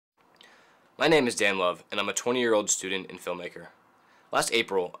My name is Dan Love, and I'm a 20-year-old student and filmmaker. Last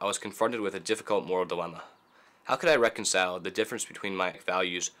April, I was confronted with a difficult moral dilemma. How could I reconcile the difference between my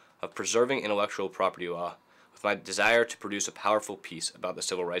values of preserving intellectual property law with my desire to produce a powerful piece about the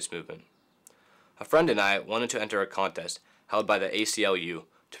civil rights movement? A friend and I wanted to enter a contest held by the ACLU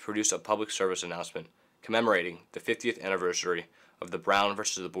to produce a public service announcement commemorating the 50th anniversary of the Brown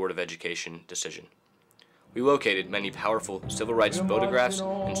versus the Board of Education decision. We located many powerful civil rights photographs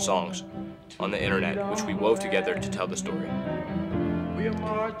and songs on the internet, which we wove together to tell the story.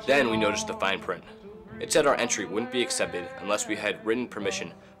 Then we noticed the fine print. It said our entry wouldn't be accepted unless we had written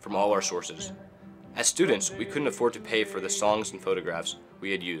permission from all our sources. As students, we couldn't afford to pay for the songs and photographs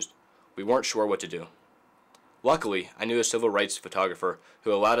we had used. We weren't sure what to do. Luckily, I knew a civil rights photographer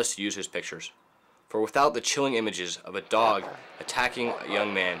who allowed us to use his pictures. For without the chilling images of a dog attacking a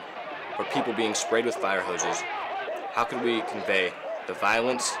young man or people being sprayed with fire hoses, how could we convey the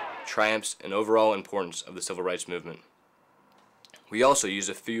violence, triumphs, and overall importance of the civil rights movement? We also used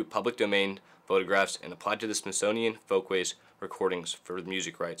a few public domain photographs and applied to the Smithsonian Folkways recordings for the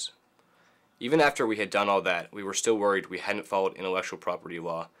music rights. Even after we had done all that, we were still worried we hadn't followed intellectual property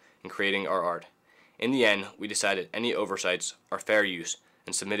law in creating our art. In the end, we decided any oversights are fair use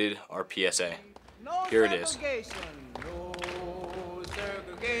and submitted our PSA. Here it is. No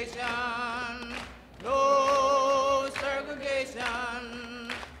segregation, no segregation.